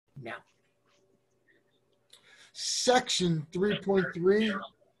now. Section 3.3,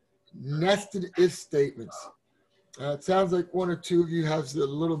 nested if statements. It sounds like one or two of you has a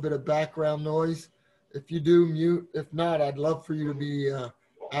little bit of background noise. If you do, mute. If not, I'd love for you to be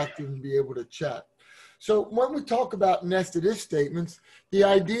active and be able to chat. So when we talk about nested if statements, the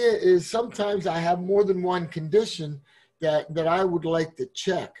idea is sometimes I have more than one condition that I would like to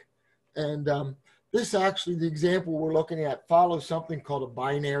check. And this actually, the example we're looking at follows something called a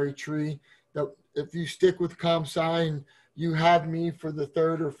binary tree. That if you stick with comp sci and you have me for the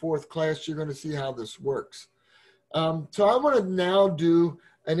third or fourth class, you're going to see how this works. So I'm going to now do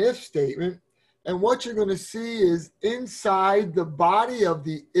an if statement. And what you're going to see is inside the body of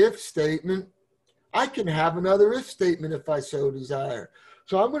the if statement, I can have another if statement if I so desire.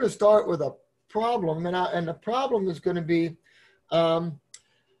 So I'm going to start with a problem. And the problem is going to be,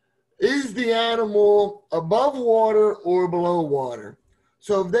 is the animal above water or below water?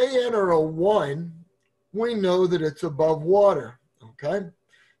 So if they enter a 1, we know that it's above water, okay?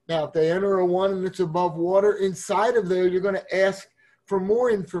 Now, if they enter a 1 and it's above water, inside of there, you're going to ask for more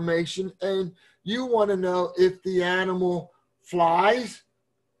information, and you want to know if the animal flies,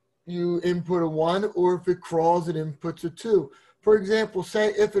 you input a 1, or if it crawls, it inputs a 2. For example,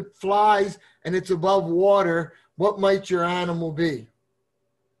 say if it flies and it's above water, what might your animal be?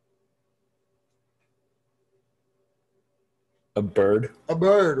 A bird. A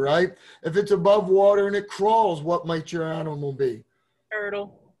bird, right? If it's above water and it crawls, what might your animal be?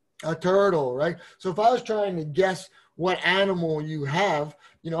 Turtle. A turtle, right? So if I was trying to guess what animal you have,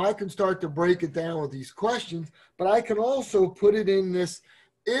 you know, I can start to break it down with these questions, but I can also put it in this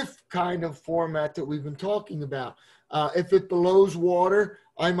if kind of format that we've been talking about. If it belows water,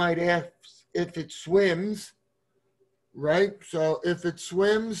 I might ask if it swims, right? So if it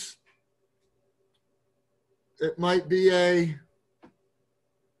swims, it might be a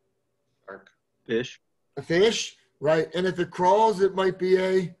Fish. A fish, right? And if it crawls, it might be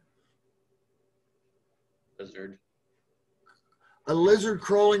a Lizard. A lizard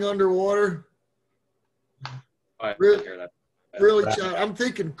crawling underwater. I Really, hear that. really, I'm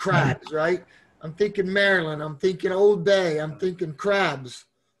thinking crabs, right? I'm thinking Maryland. I'm thinking Old Bay. I'm thinking crabs.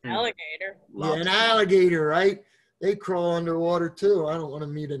 Alligator. Yeah, an alligator, right? They crawl underwater too. I don't want to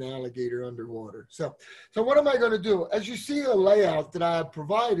meet an alligator underwater. So what am I going to do? As you see the layout that I have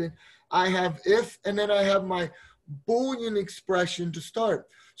provided, I have if, and then I have my Boolean expression to start.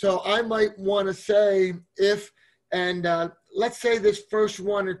 So I might want to say if, and let's say this first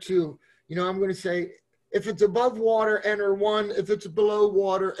 1 or 2, you know, I'm going to say if it's above water, enter 1. If it's below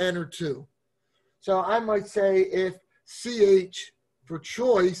water, enter 2. So I might say if CH for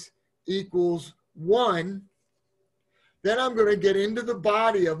choice equals 1, then I'm going to get into the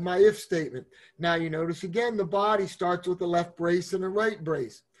body of my if statement. Now you notice again, the body starts with a left brace and a right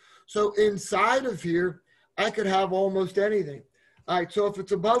brace. So inside of here, I could have almost anything. All right, so if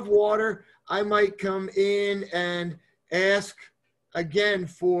it's above water, I might come in and ask again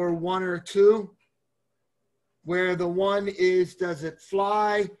for 1 or 2, where the 1 is, does it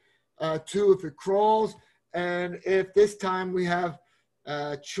fly? 2, if it crawls. And if this time we have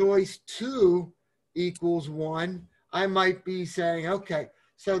choice 2 equals 1, I might be saying, okay,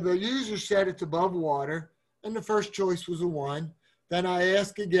 so the user said it's above water, and the first choice was a 1. Then I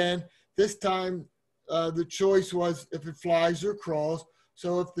ask again, this time the choice was if it flies or crawls.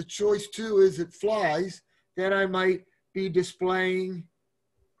 So if the choice 2 is it flies, then I might be displaying,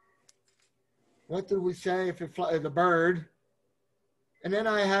 what did we say, if it flies, the bird. And then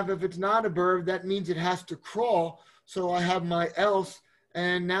I have, if it's not a bird, that means it has to crawl. So I have my else,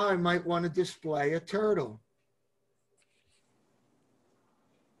 and now I might want to display a turtle.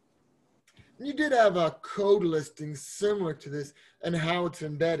 You did have a code listing similar to this and how it's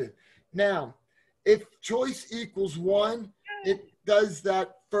embedded. Now, if choice equals 1, it does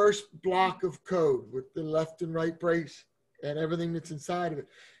that first block of code with the left and right brace and everything that's inside of it.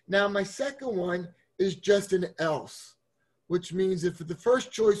 Now, my second one is just an else, which means if the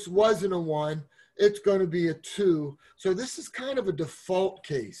first choice wasn't a 1, it's going to be a 2. So this is kind of a default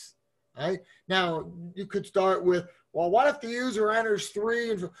case. Right? Now, you could start with, well, what if the user enters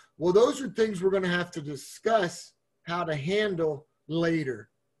 3? And well, those are things we're going to have to discuss how to handle later,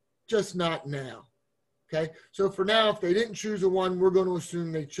 just not now. Okay, so for now, if they didn't choose a 1, we're going to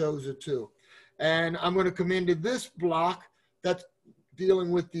assume they chose a 2. And I'm going to come into this block that's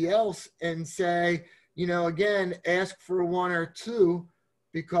dealing with the else and say, you know, again, ask for a 1 or 2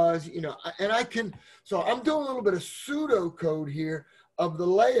 because, you know, and I can, so I'm doing a little bit of pseudocode here of the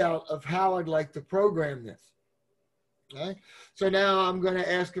layout of how I'd like to program this. Okay, so now I'm going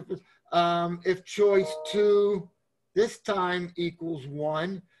to ask if choice 2 this time equals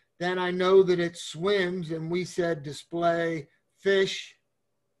 1, Then I know that it swims, and we said display fish.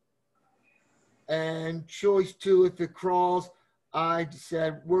 And choice 2, if it crawls, I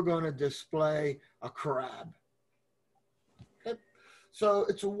said we're going to display a crab. Okay. So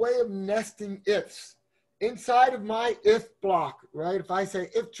it's a way of nesting ifs. Inside of my if block, right? If I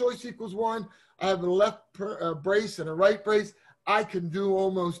say if choice equals 1, I have a left brace and a right brace, I can do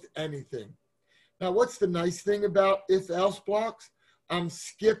almost anything. Now, what's the nice thing about if-else blocks? I'm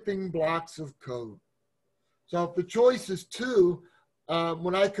skipping blocks of code. So if the choice is 2,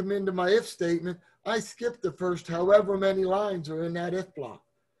 when I come into my if statement, I skip the first however many lines are in that if block.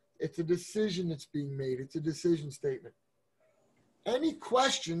 It's a decision that's being made. It's a decision statement. Any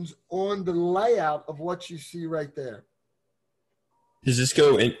questions on the layout of what you see right there? Does this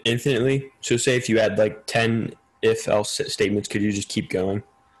go infinitely? So say if you had like 10 if-else statements, could you just keep going?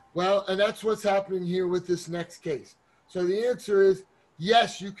 Well, and that's what's happening here with this next case. So the answer is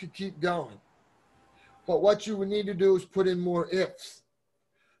yes, you could keep going. But what you would need to do is put in more ifs.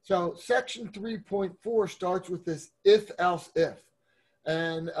 So section 3.4 starts with this if, else, if.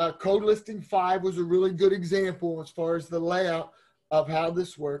 And code listing 5 was a really good example as far as the layout of how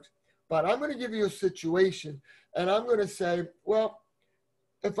this works. But I'm going to give you a situation, and I'm going to say, well,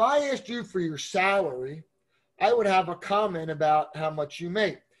 if I asked you for your salary, I would have a comment about how much you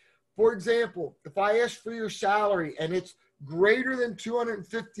make. For example, if I ask for your salary and it's greater than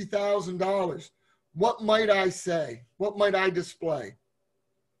 $250,000, what might I say? What might I display?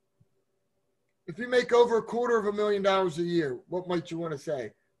 If you make over $250,000 a year, what might you want to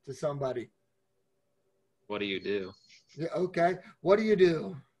say to somebody? What do you do? Yeah, okay. What do you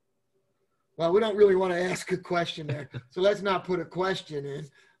do? Well, we don't really want to ask a question there. So let's not put a question in.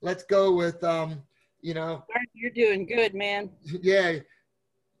 Let's go with, you know. You're doing good, man. Yeah.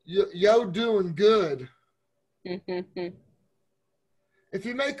 Yo doing good. Not If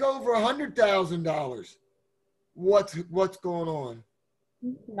you make over $100,000, what's going on?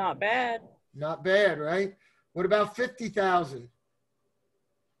 bad. Not bad, right? What about 50,000?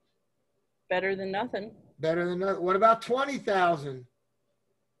 Better than nothing. Better than nothing. What about 20,000?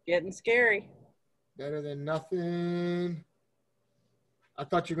 Getting scary. Better than nothing. I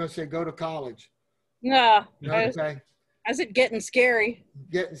thought you were going to say go to college. No, Okay. I said getting scary.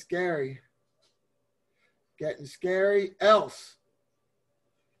 Getting scary. Getting scary. Else.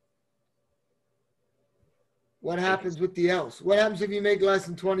 What happens with the else? What happens if you make less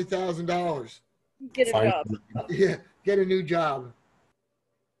than $20,000? Get a Fine. job. Yeah, get a new job.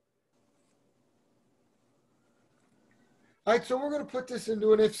 All right, so we're going to put this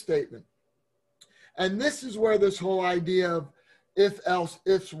into an if statement. And this is where this whole idea of if, else,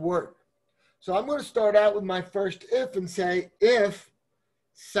 ifs work. So I'm going to start out with my first if and say if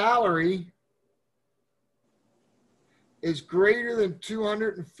salary is greater than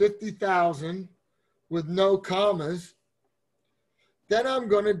 250,000 with no commas, then I'm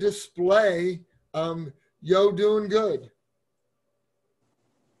going to display yo doing good.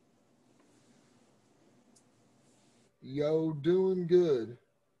 Yo doing good.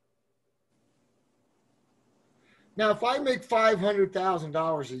 Now, if I make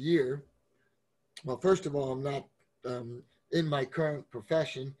 $500,000 a year, well, first of all, I'm not in my current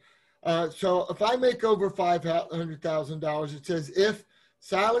profession. So if I make over $500,000, it says if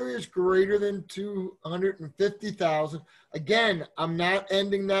salary is greater than 250,000. Again, I'm not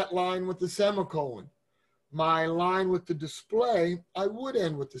ending that line with the semicolon. My line with the display, I would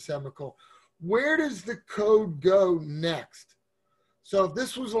end with the semicolon. Where does the code go next? So if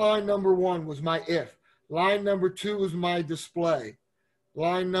this was line number 1 was my if, line number 2 was my display,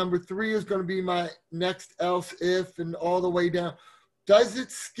 line number 3 is going to be my next else if, and all the way down. Does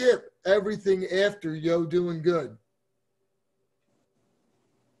it skip everything after yo doing good?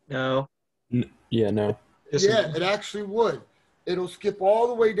 No. Yeah, no. Yeah, it actually would. It'll skip all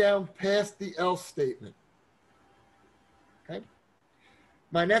the way down past the else statement. Okay.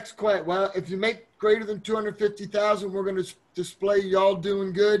 My next question, well, if you make greater than 250,000, we're going to display y'all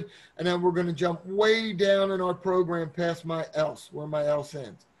doing good, and then we're going to jump way down in our program past my else, where my else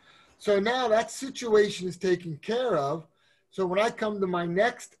ends. So now that situation is taken care of. So when I come to my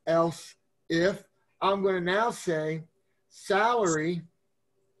next else if, I'm going to now say salary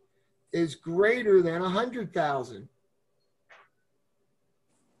is greater than 100,000.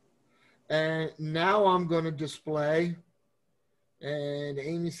 And now I'm going to display, and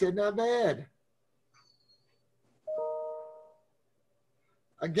Amy said, not bad.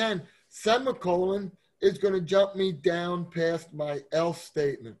 Again, semicolon is going to jump me down past my else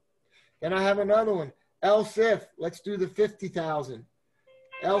statement. Then I have another one, else if, let's do the 50,000.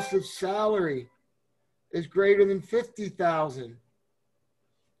 Else if salary is greater than 50,000.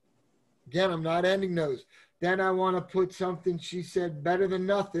 Again, I'm not ending those. Then I want to put something, she said, better than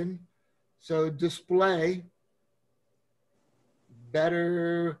nothing. So display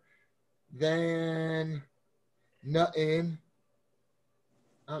better than nothing.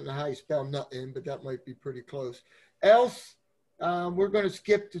 I don't know how you spell nothing, but that might be pretty close. Else, we're going to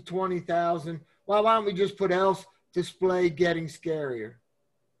skip to 20,000. Well, why don't we just put else display getting scarier?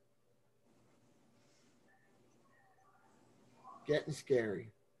 Getting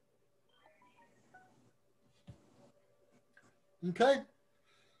scary. Okay.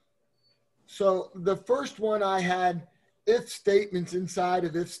 So the first one I had if statements inside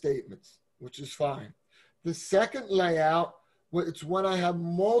of if statements, which is fine. The second layout, it's when I have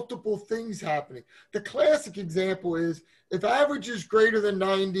multiple things happening. The classic example is if average is greater than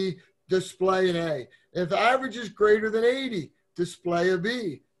 90, display an A. If average is greater than 80, display a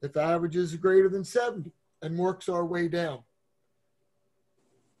B. If average is greater than 70, and works our way down.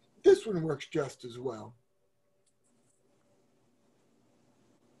 This one works just as well.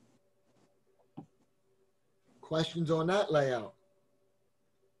 Questions on that layout?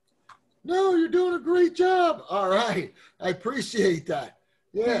 No, you're doing a great job. All right. I appreciate that.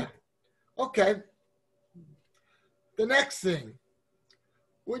 Yeah. Okay. The next thing,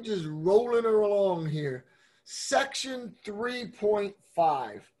 we're just rolling her along here. Section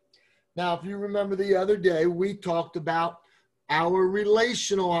 3.5. Now, if you remember the other day, we talked about our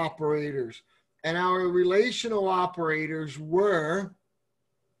relational operators. And our relational operators were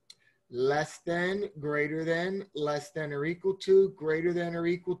less than, greater than, less than or equal to, greater than or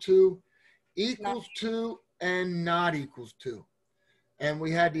equal to, equals to, and not equals to. And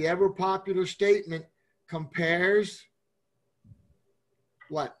we had the ever popular statement, compares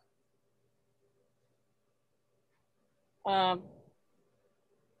what?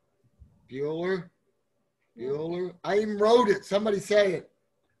 Bueller? Bueller? I even wrote it. Somebody say it.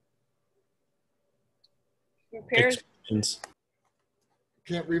 Compares. Expressions.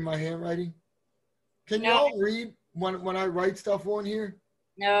 Can't read my handwriting. Can No. y'all read when I write stuff on here?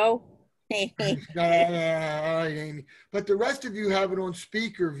 No. All right, Amy. But the rest of you have it on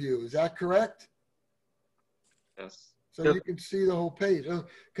speaker view. Is that correct? Yes. So Yep. you can see the whole page.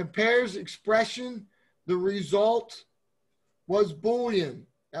 Compares expression. The result was Boolean.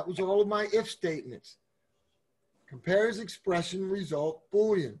 That was all of my if statements. Compares expression, result,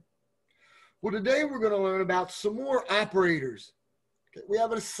 Boolean. Well, today we're going to learn about some more operators. Okay, we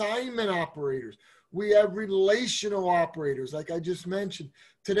have assignment operators. We have relational operators, like I just mentioned.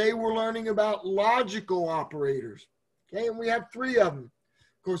 Today we're learning about logical operators. Okay, and we have 3 of them.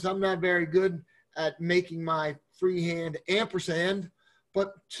 Of course, I'm not very good at making my freehand ampersand,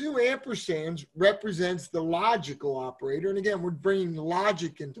 but 2 ampersands represents the logical operator. And again, we're bringing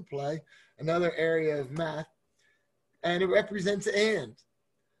logic into play, another area of math. And it represents and.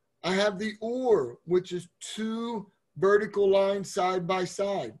 I have the or, which is 2 vertical lines side by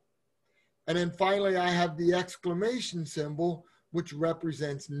side. And then finally, I have the exclamation symbol, which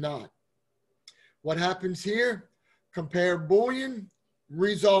represents not. What happens here? Compare Boolean,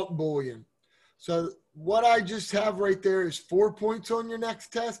 result Boolean. So what I just have right there is 4 points on your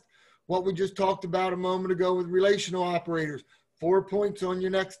next test. What we just talked about a moment ago with relational operators, 4 points on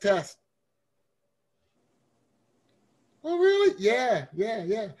your next test. Oh, really? Yeah.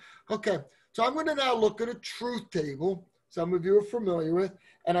 Okay, so I'm going to now look at a truth table. Some of you are familiar with,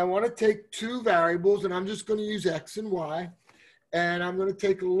 and I want to take 2 variables, and I'm just going to use X and Y, and I'm going to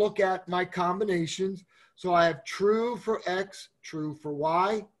take a look at my combinations. So I have true for X, true for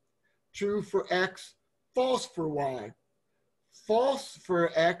Y, true for X, false for Y, false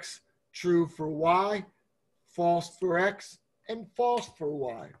for X, true for Y, false for X, and false for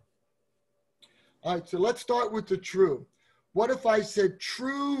Y. All right, so let's start with the true. What if I said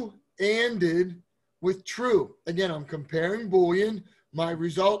true anded with true? Again, I'm comparing Boolean. My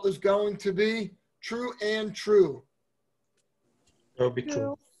result is going to be true and true. That would be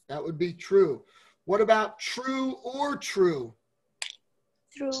true. That would be true. What about true or true?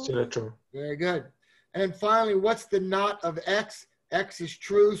 True. Still true. Very good. And then finally, what's the not of X? X is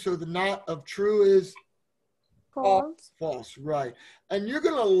true, so the not of true is False. false, right. And you're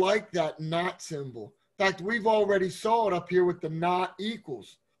going to like that not symbol. In fact, we've already saw it up here with the not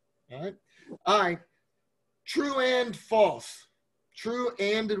equals. All right. All right. True and false. True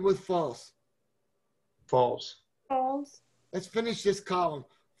anded with false. False. False. Let's finish this column.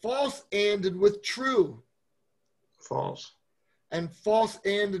 False anded with true. False. And false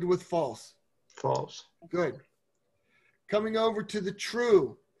anded with false. False. Good. Coming over to the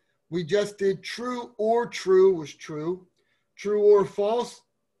true. We just did true or true was true. True or false?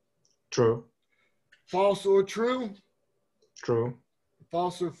 True. False or true? True.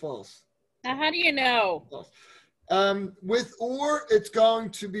 False or false? Now, how do you know? False. With or, it's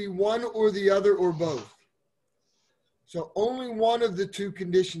going to be one or the other or both. So only one of the two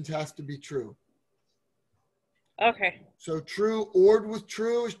conditions has to be true. Okay. So true ORed with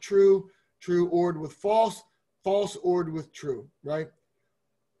true is true. True ORed with false. False ORed with true, right?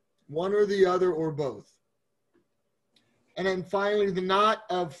 One or the other or both. And then finally, the not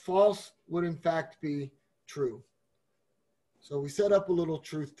of false would in fact be true. So we set up a little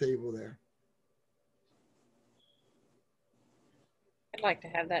truth table there. I'd like to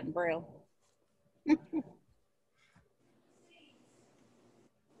have that in Braille.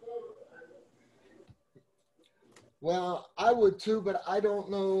 Well, I would too, but I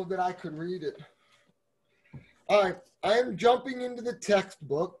don't know that I could read it. All right, I am jumping into the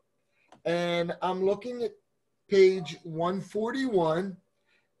textbook and I'm looking at page 141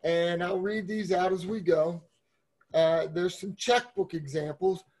 and I'll read these out as we go. There's some checkbook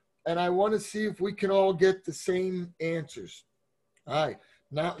examples and I want to see if we can all get the same answers. All right,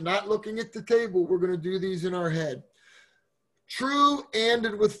 not looking at the table, we're going to do these in our head. True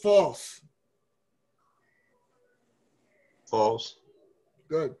ended with false. False.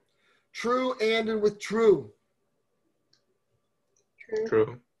 Good. True ended with true. True.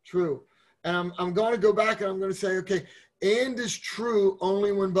 True. True. And I'm going to go back and I'm going to say, okay, and is true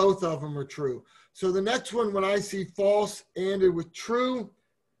only when both of them are true. So the next one, when I see false ended with true,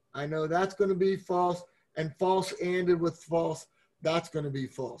 I know that's going to be false. And false ended with false, that's going to be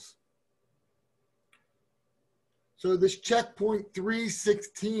false. So this checkpoint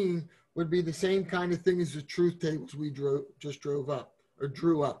 316 would be the same kind of thing as the truth tables we just drew up.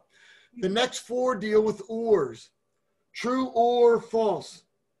 The next four deal with ors. True or false.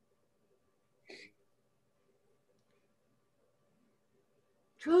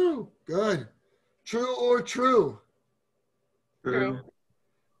 True. Good. True or true. True.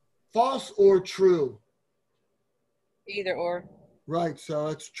 False or true. Either or. Right, so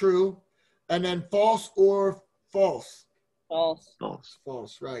it's true. And then false or false. False. False.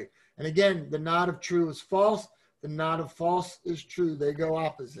 False, right. And again, the not of true is false. The not of false is true. They go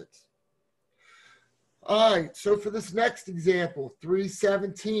opposites. All right, so for this next example,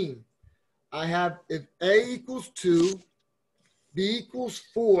 317, I have if A equals 2, B equals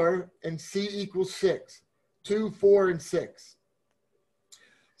 4, and C equals 6. 2, 4, and 6.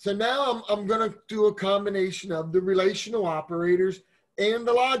 So now I'm going to do a combination of the relational operators and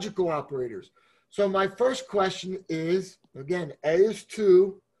the logical operators. So my first question is, again, A is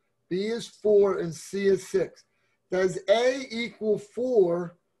 2, B is 4, and C is 6. Does A equal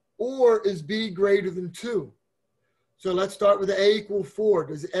 4 or is B greater than 2? So let's start with A equal 4.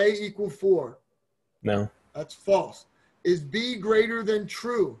 Does A equal 4? No. That's false. Is B greater than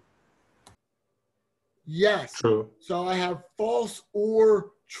true? Yes. True. So I have false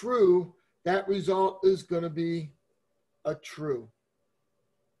or true. That result is going to be a true.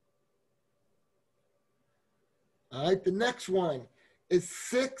 All right, the next one is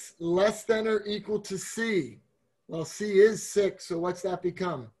 6 less than or equal to C. Well, C is 6, so what's that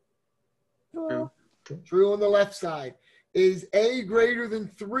become? True. True on the left side. Is A greater than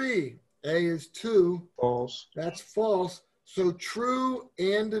 3? A is 2. False. That's false. So true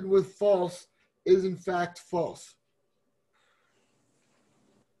ended with false is in fact false.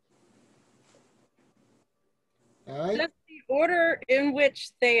 All right. Does the order in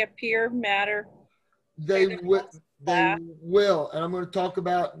which they appear matter? They will. Yeah. And I'm going to talk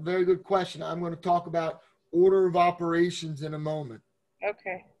about, very good question. I'm going to talk about order of operations in a moment.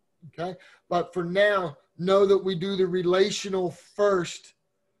 Okay. Okay. But for now, know that we do the relational first,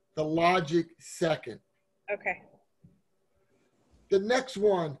 the logic second. Okay. The next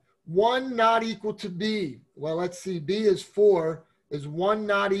one, 1 not equal to B. Well, let's see. B is 4. Is 1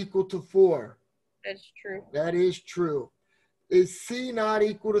 not equal to 4? That's true. That is true. Is C not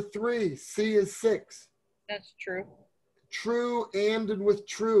equal to 3? C is 6. That's true. True ended with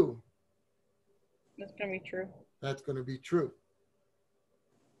true. That's going to be true. That's going to be true.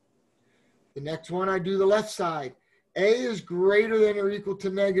 The next one, I do the left side. A is greater than or equal to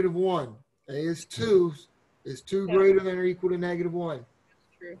 -1. A is 2. Is 2 greater than or equal to -1?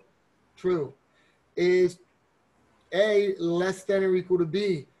 That's true. True. Is A less than or equal to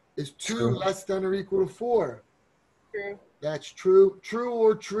B? Is 2 True. less than or equal to 4? True. That's true. True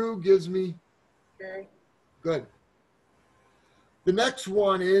or true gives me True. good. The next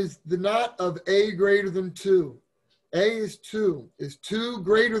one is the not of A greater than 2. A is 2. Is 2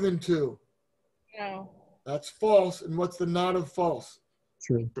 greater than 2? No. That's false. And what's the not of false?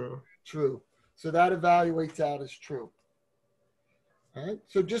 True. True. True. So that evaluates out as true. All right.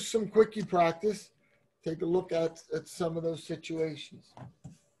 So just some quickie practice. Take a look at some of those situations.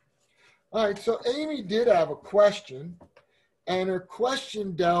 All right, so Amy did have a question, and her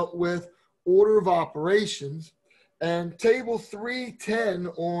question dealt with order of operations. And table 310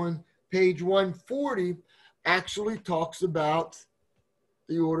 on page 140 actually talks about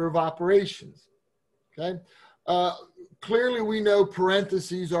the order of operations. Okay. Clearly, we know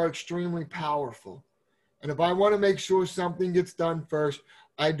parentheses are extremely powerful. And if I want to make sure something gets done first,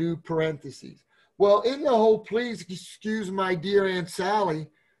 I do parentheses. Well, in the whole, please excuse my dear Aunt Sally,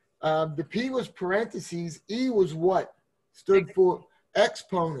 the P was parentheses. E was what? Stood for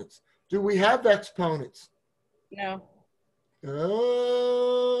exponents. Do we have exponents? No,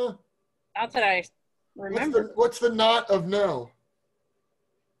 Uh, not that I remember. what's the not of no?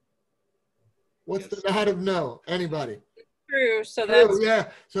 What's Yes. the not of no? Anybody? True. So True, that's yeah.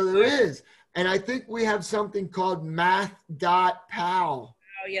 So there is. And I think we have something called math.pal.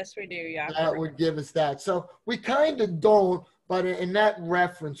 oh yes, we do. Yeah. That would give us that. So we kind of don't, but in that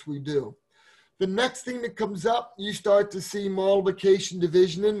reference we do. The next thing that comes up, you start to see multiplication,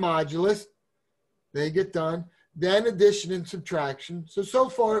 division, and modulus. They get done. Then addition and subtraction. So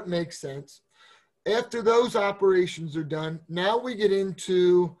far it makes sense. After those operations are done, now we get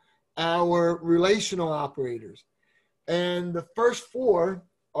into our relational operators. And the first four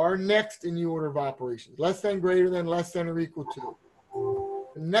are next in the order of operations. Less than, greater than, less than, or equal to.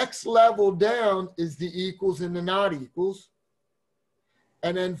 The next level down is the equals and the not equals.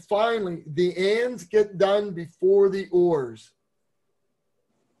 And then finally, the ands get done before the ors.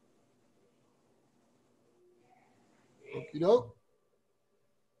 Okie doke.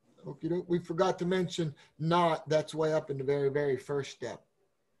 Okie doke. We forgot to mention not. That's way up in the very, very first step.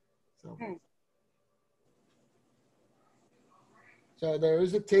 So there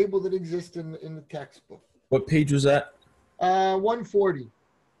is a table that exists in the textbook. What page was that? 140.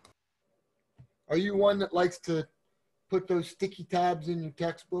 Are you one that likes to put those sticky tabs in your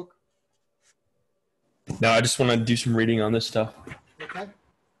textbook? No, I just want to do some reading on this stuff. Okay.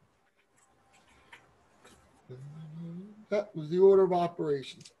 That was the order of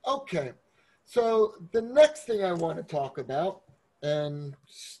operations. Okay. So the next thing I want to talk about, and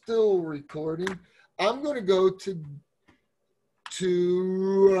still recording, I'm going to go to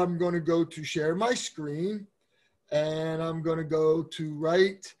share my screen, and I'm going to go to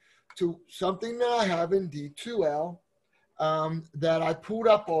write to something that I have in D2L that I pulled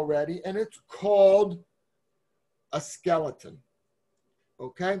up already, and it's called a skeleton.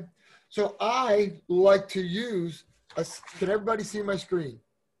 Okay. So I like to use can everybody see my screen?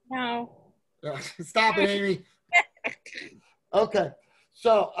 No. Stop it, Amy. Okay.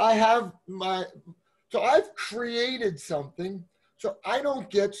 So I've created something so I don't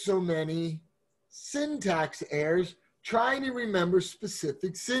get so many syntax errors trying to remember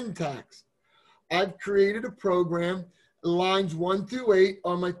specific syntax. I've created a program, lines 1 through 8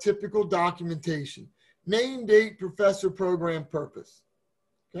 on my typical documentation. Name, date, professor, program, purpose.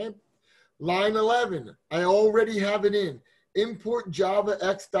 Okay. Line 11, I already have it in. Import java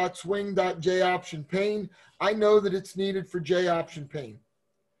x.swing.j option pane. I know that it's needed for j option pane.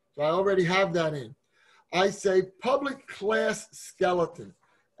 So I already have that in. I say public class skeleton.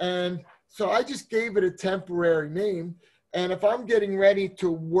 And so I just gave it a temporary name. And if I'm getting ready to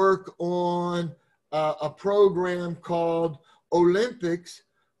work on a program called Olympics,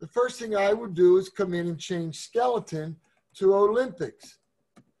 the first thing I would do is come in and change skeleton to Olympics.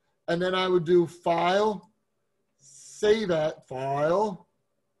 And then I would do file, save at, file,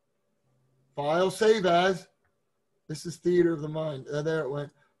 save as. This is theater of the mind. There it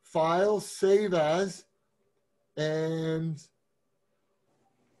went. File, save as. And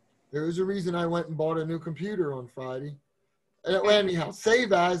there was a reason I went and bought a new computer on Friday. Anyhow,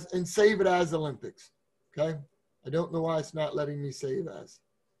 save as and save it as Olympics. Okay. I don't know why it's not letting me save as.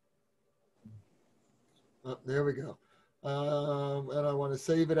 Oh, there we go. And I want to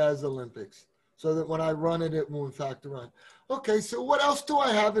save it as Olympics so that when I run it, it will in fact run. Okay, so what else do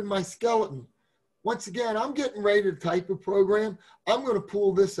I have in my skeleton? Once again, I'm getting ready to type a program. I'm going to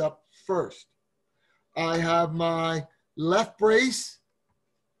pull this up first. I have my left brace,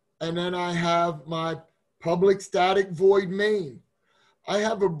 and then I have my public static void main. I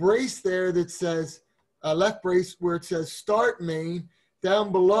have a brace there that says, left brace where it says start main.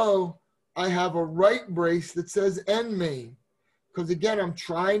 Down below, I have a right brace that says end main. Because again, I'm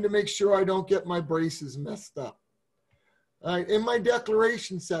trying to make sure I don't get my braces messed up. All right, in my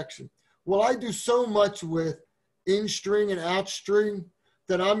declaration section, well, I do so much with in string and out string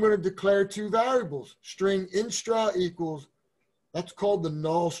that I'm going to declare two variables. String instra equals, that's called the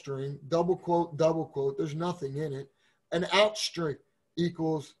null string, double quote, there's nothing in it. And out string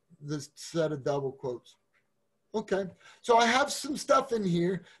equals the set of double quotes. Okay. So I have some stuff in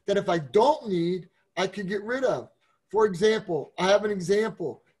here that if I don't need, I could get rid of. For example, I have an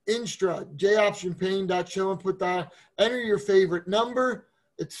example. Instra, J option pane dot show input dot, enter your favorite number.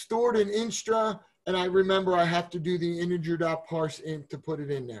 It's stored in Instra, and I remember I have to do the integer dot parse int to put it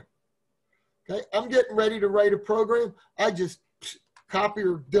in there. Okay, I'm getting ready to write a program. I just copy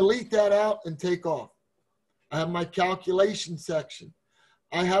or delete that out and take off. I have my calculation section.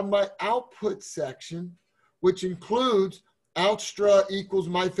 I have my output section, which includes outstra equals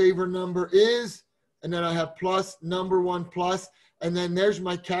my favorite number is, and then I have plus number one plus, and then there's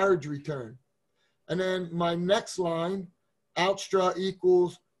my carriage return. And then my next line, outstra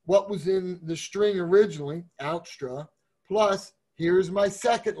equals what was in the string originally, outstra, plus here's my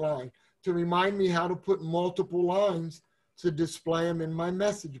second line to remind me how to put multiple lines to display them in my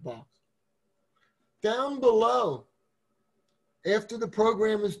message box. Down below, after the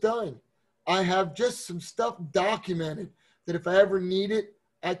program is done, I have just some stuff documented that if I ever need it,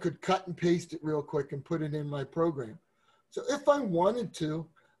 I could cut and paste it real quick and put it in my program. So if I wanted to,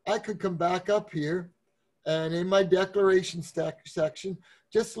 I could come back up here and in my declaration section,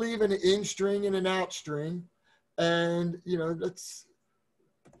 just leave an in string and an out string. And, you know, that's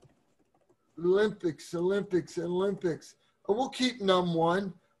Olympics. And we'll keep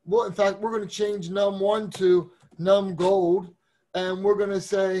num1. Well, in fact, we're going to change num1 to num gold. And we're going to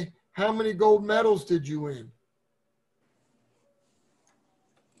say, how many gold medals did you win?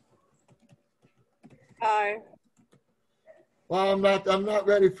 5. Well, I'm not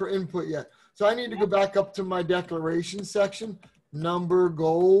ready for input yet. So I need to go back up to my declaration section, number,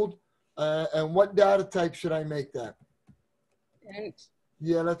 gold, and what data type should I make that? Int.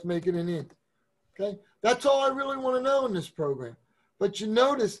 Yeah, let's make it an int. Okay, that's all I really want to know in this program. But you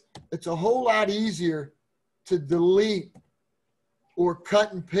notice it's a whole lot easier to delete or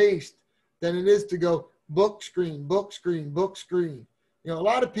cut and paste than it is to go book screen, book screen, book screen. You know, a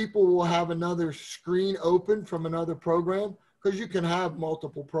lot of people will have another screen open from another program because you can have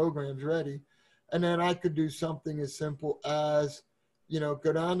multiple programs ready. And then I could do something as simple as, you know,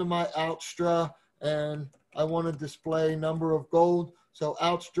 go down to my outstra and I want to display number of gold. So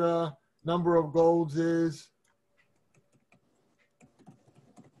outstra number of golds is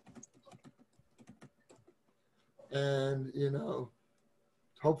and, you know,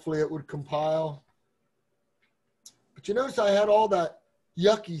 hopefully it would compile. But you notice I had all that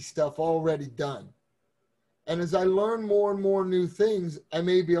yucky stuff already done. And as I learn more and more new things, I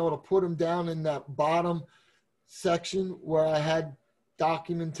may be able to put them down in that bottom section where I had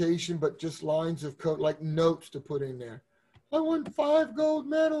documentation, but just lines of code, like notes to put in there. I won 5 gold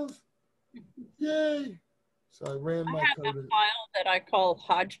medals. Yay. So I ran my have code. a file that I call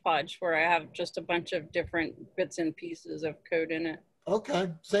hodgepodge where I have just a bunch of different bits and pieces of code in it.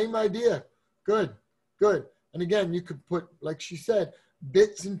 Okay, same idea. Good, good. And again, you could put, like she said,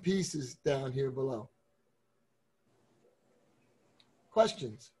 bits and pieces down here below.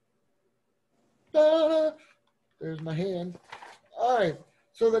 Questions? Ta-da! There's my hand. All right,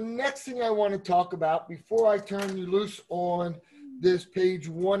 so the next thing I want to talk about before I turn you loose on this page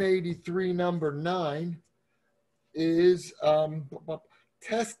 183, number 9, is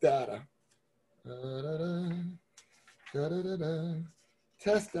test data.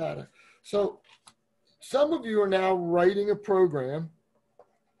 Test data. So some of you are now writing a program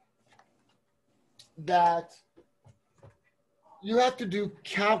that you have to do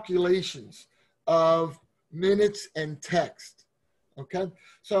calculations of minutes and text. Okay,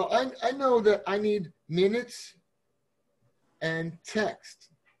 so I know that I need minutes and text.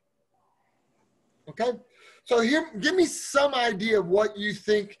 Okay, so here, give me some idea of what you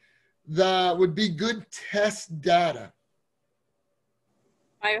think that would be good test data.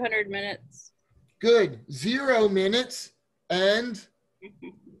 500 minutes. Good. 0 minutes and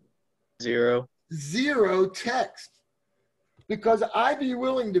 0. 0 text. Because I'd be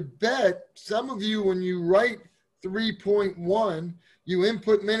willing to bet some of you, when you write 3.1, you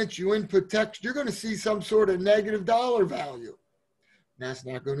input minutes, you input text, you're going to see some sort of negative dollar value. That's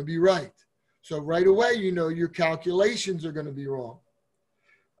not going to be right. So right away, you know your calculations are going to be wrong.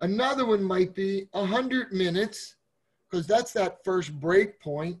 Another one might be 100 minutes, because that's that first break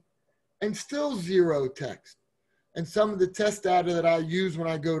point, and still 0 text. And some of the test data that I use when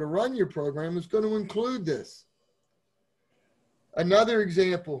I go to run your program is going to include this. Another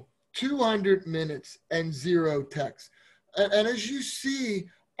example, 200 minutes and 0 text. And as you see,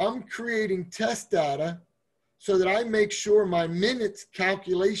 I'm creating test data so that I make sure my minutes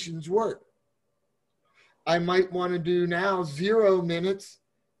calculations work. I might want to do now 0 minutes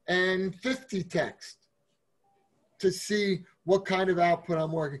and 50 text to see what kind of output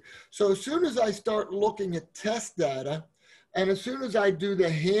I'm working. So as soon as I start looking at test data, and as soon as I do the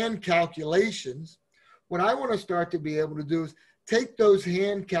hand calculations, what I want to start to be able to do is take those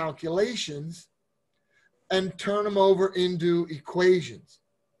hand calculations and turn them over into equations.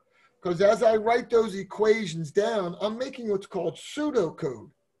 Because as I write those equations down, I'm making what's called pseudocode.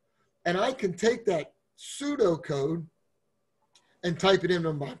 And I can take that pseudocode and type it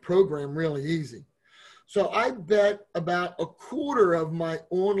into my program really easy. So I bet about a quarter of my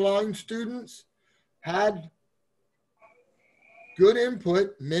online students had good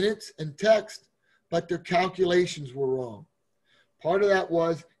input, minutes and text, but their calculations were wrong. Part of that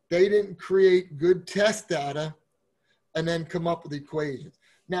was they didn't create good test data and then come up with equations.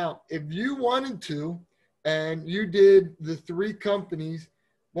 Now, if you wanted to, and you did the three companies,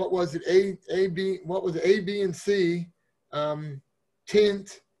 what was it, A, B, and C,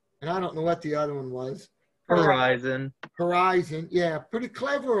 Tint, and I don't know what the other one was. Horizon. Horizon, yeah, pretty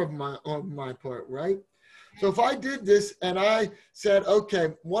clever of my part, right? So if I did this and I said,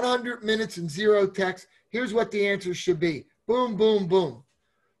 okay, 100 minutes and 0 text, here's what the answer should be. Boom, boom, boom.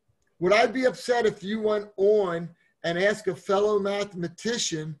 Would I be upset if you went on and asked a fellow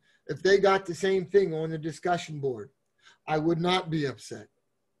mathematician if they got the same thing on the discussion board? I would not be upset.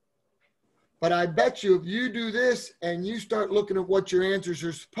 But I bet you if you do this and you start looking at what your answers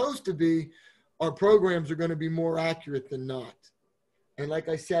are supposed to be, our programs are going to be more accurate than not. And like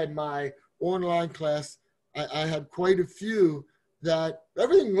I said, my online class, I had quite a few that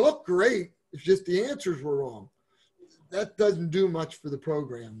everything looked great. It's just the answers were wrong. That doesn't do much for the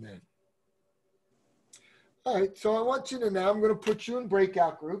program then. All right, so I want you to now, I'm going to put you in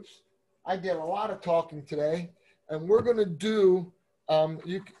breakout groups. I did a lot of talking today, and we're going to do,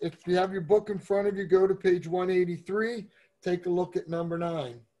 if you have your book in front of you, go to page 183, take a look at number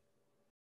 9.